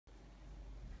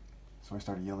So I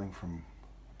started yelling from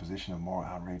a position of moral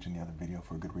outrage in the other video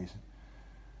for a good reason.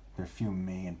 They're fuming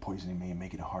me and poisoning me and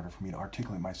making it harder for me to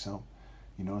articulate myself.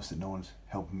 You notice that no one's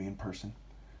helping me in person.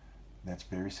 That's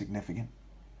very significant.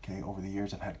 Okay, over the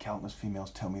years I've had countless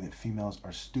females tell me that females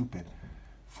are stupid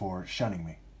for shunning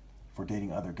me, for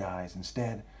dating other guys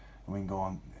instead. And we can go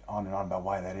on and on about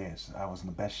why that is. I was in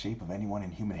the best shape of anyone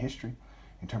in human history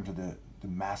in terms of the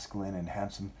masculine and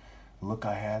handsome look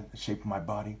I had, the shape of my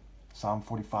body. Psalm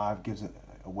 45 gives it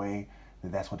away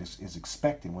that that's what is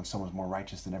expected when someone's more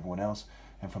righteous than everyone else.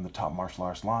 And from the top martial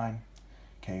arts line,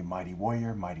 okay, mighty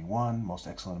warrior, mighty one, most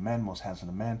excellent of men, most handsome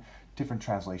of men, different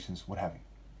translations, what have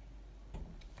you.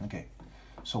 Okay,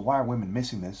 so why are women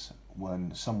missing this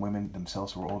when some women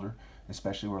themselves who are older,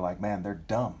 especially, were like, man, they're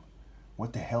dumb.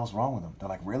 What the hell's wrong with them? They're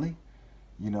like, really?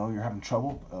 You know, you're having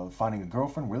trouble finding a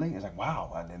girlfriend, really? It's like,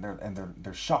 wow, and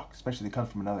they're shocked, especially they come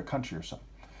from another country or something.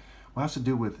 Well, it has to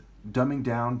do with dumbing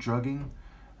down, drugging,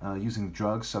 using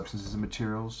drugs, substances, and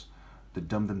materials that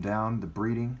dumb them down, the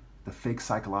breeding, the fake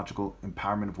psychological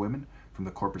empowerment of women from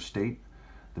the corporate state,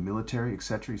 the military,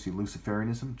 etc. You see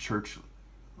Luciferianism, church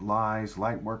lies,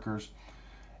 light workers,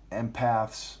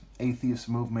 empaths, atheist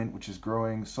movement, which is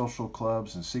growing, social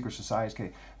clubs and secret societies.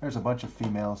 Okay, there's a bunch of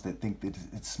females that think that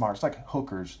it's smart. It's like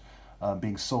hookers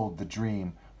being sold the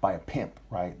dream by a pimp,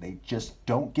 right? They just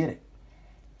don't get it.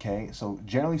 Okay, so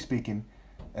generally speaking,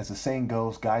 as the saying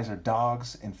goes, guys are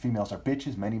dogs and females are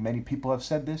bitches. Many people have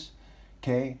said this.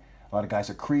 Okay, a lot of guys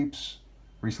are creeps.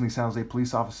 Recently, San Jose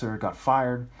police officer got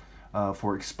fired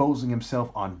for exposing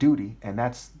himself on duty, and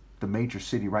that's the major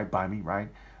city right by me, right?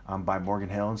 By Morgan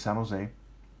Hill in San Jose.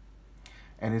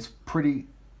 And it's pretty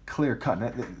clear cut.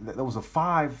 There was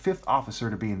a fifth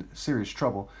officer to be in serious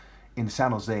trouble in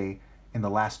San Jose in the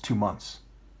last 2 months.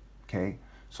 Okay,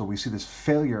 so we see this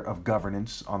failure of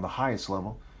governance on the highest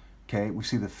level. Okay, we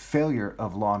see the failure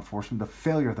of law enforcement, the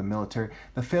failure of the military,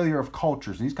 the failure of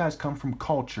cultures. These guys come from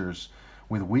cultures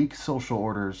with weak social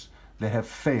orders that have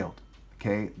failed.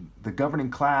 Okay, the governing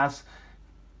class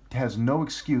has no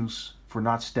excuse for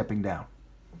not stepping down.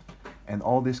 And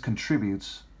all this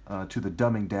contributes to the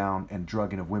dumbing down and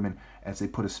drugging of women as they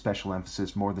put a special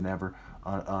emphasis more than ever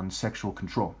on sexual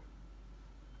control.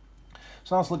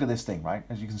 So now let's look at this thing, right?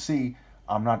 As you can see,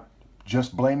 I'm not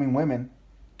just blaming women,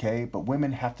 okay, but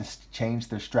women have to change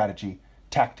their strategy,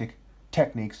 tactic,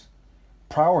 techniques,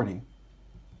 priority,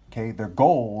 okay, their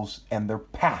goals and their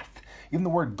path. Even the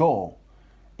word goal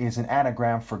is an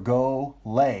anagram for go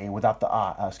lay without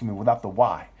the without the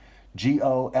Y.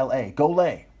 G-O-L-A, go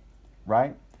lay,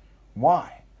 right?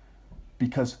 Why?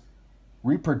 Because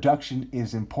reproduction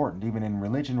is important. Even in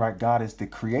religion, right? God is the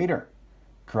creator,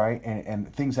 right?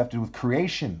 And things have to do with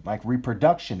creation, like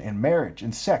reproduction and marriage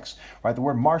and sex, right? The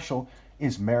word martial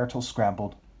is marital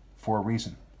scrambled for a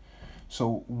reason.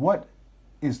 So what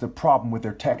is the problem with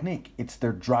their technique? It's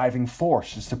their driving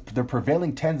force. Their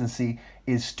prevailing tendency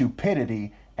is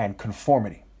stupidity and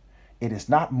conformity. It is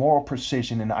not moral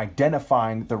precision in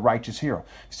identifying the righteous hero.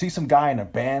 See some guy in a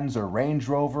Benz or Range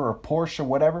Rover or Porsche or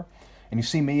whatever, and you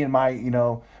see me in my,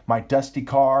 my dusty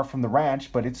car from the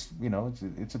ranch, but it's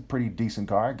a pretty decent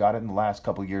car. I got it in the last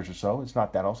couple of years or so. It's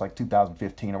not that old. It's like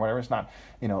 2015 or whatever. It's not,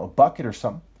 a bucket or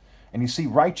something. And you see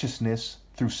righteousness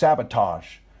through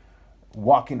sabotage,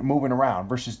 moving around,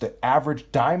 versus the average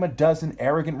dime a dozen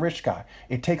arrogant rich guy.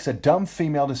 It takes a dumb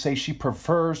female to say she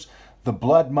prefers the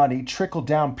blood money, trickle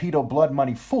down pedo blood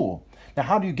money fool. Now,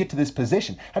 how do you get to this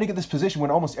position? How do you get this position when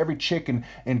almost every chick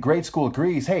in grade school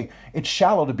agrees, hey, it's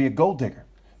shallow to be a gold digger.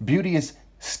 Beauty is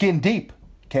skin deep,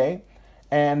 okay?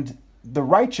 And the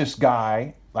righteous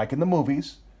guy, like in the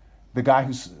movies, the guy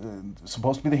who's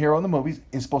supposed to be the hero in the movies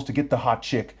is supposed to get the hot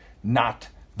chick, not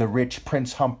the rich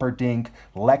Prince Humperdinck,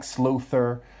 Lex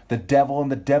Luthor, the devil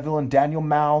and Daniel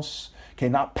Mouse, okay,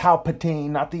 not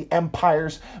Palpatine, not the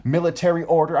Empire's military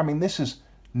order. I mean, this is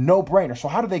no-brainer. So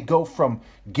how do they go from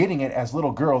getting it as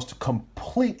little girls to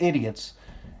complete idiots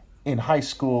in high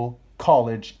school,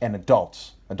 college, and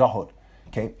adulthood?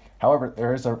 Okay. However,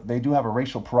 they do have a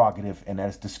racial prerogative, and that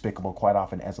is despicable quite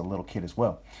often as a little kid as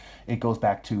well. It goes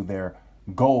back to their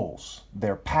goals,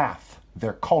 their path,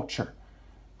 their culture,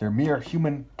 their mere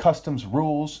human customs,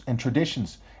 rules, and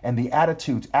traditions, and the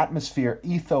attitudes, atmosphere,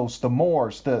 ethos, the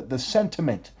mores, the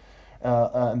sentiment,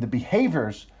 and the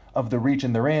behaviors of the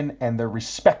region they're in and their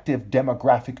respective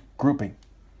demographic grouping.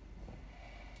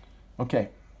 Okay,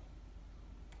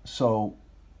 so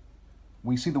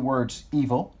we see the words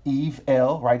evil, Eve,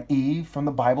 El, right? Eve from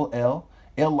the Bible, El,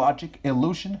 illogic,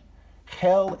 illusion.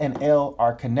 Hell and El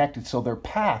are connected, so their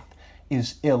path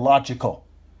is illogical.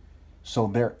 So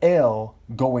they're ill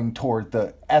going toward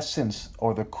the essence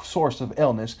or the source of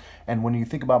illness. And when you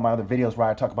think about my other videos where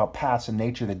I talk about paths in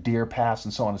nature, the deer paths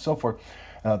and so on and so forth,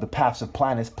 the paths of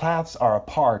planets, paths are a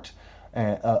part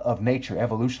of nature,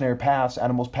 evolutionary paths,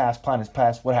 animals paths, planets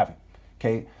paths, what have you.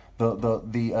 Okay,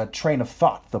 the train of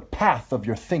thought, the path of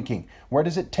your thinking, where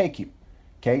does it take you?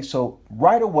 Okay, so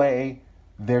right away,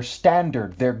 their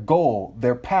standard, their goal,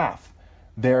 their path,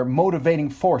 their motivating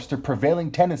force, their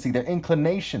prevailing tendency, their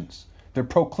inclinations, their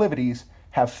proclivities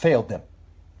have failed them.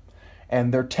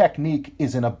 And their technique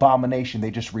is an abomination.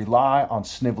 They just rely on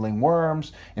sniveling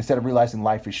worms instead of realizing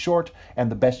life is short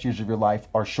and the best years of your life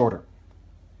are shorter.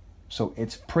 So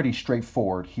it's pretty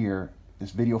straightforward here,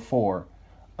 this video 4,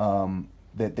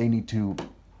 that they need to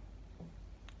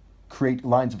create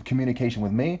lines of communication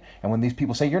with me. And when these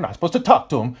people say, you're not supposed to talk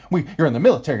to them, you're in the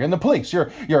military, you're in the police, you're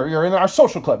in our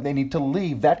social club, they need to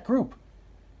leave that group,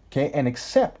 okay, and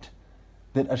accept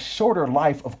that a shorter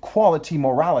life of quality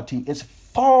morality is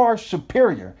far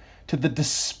superior to the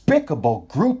despicable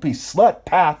groupie slut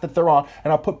path that they're on.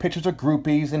 And I'll put pictures of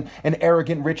groupies and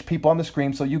arrogant rich people on the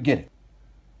screen so you get it.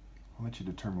 I'll let you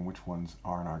determine which ones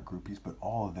aren't our groupies, but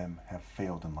all of them have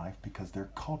failed in life because their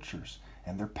cultures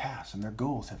and their past and their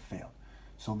goals have failed.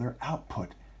 So their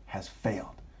output has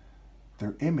failed.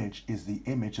 Their image is the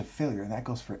image of failure, and that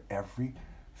goes for every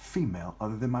female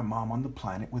other than my mom on the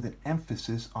planet, with an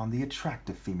emphasis on the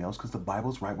attractive females, because the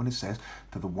Bible's right when it says,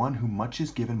 to the one who much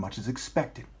is given, much is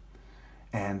expected.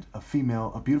 And a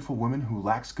female, a beautiful woman who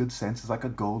lacks good sense is like a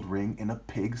gold ring in a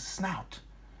pig's snout.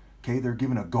 Okay, they're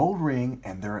given a gold ring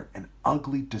and they're an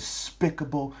ugly,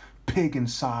 despicable pig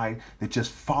inside that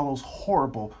just follows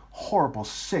horrible, horrible,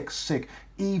 sick,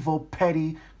 evil,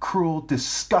 petty, cruel,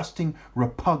 disgusting,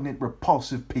 repugnant,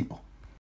 repulsive people.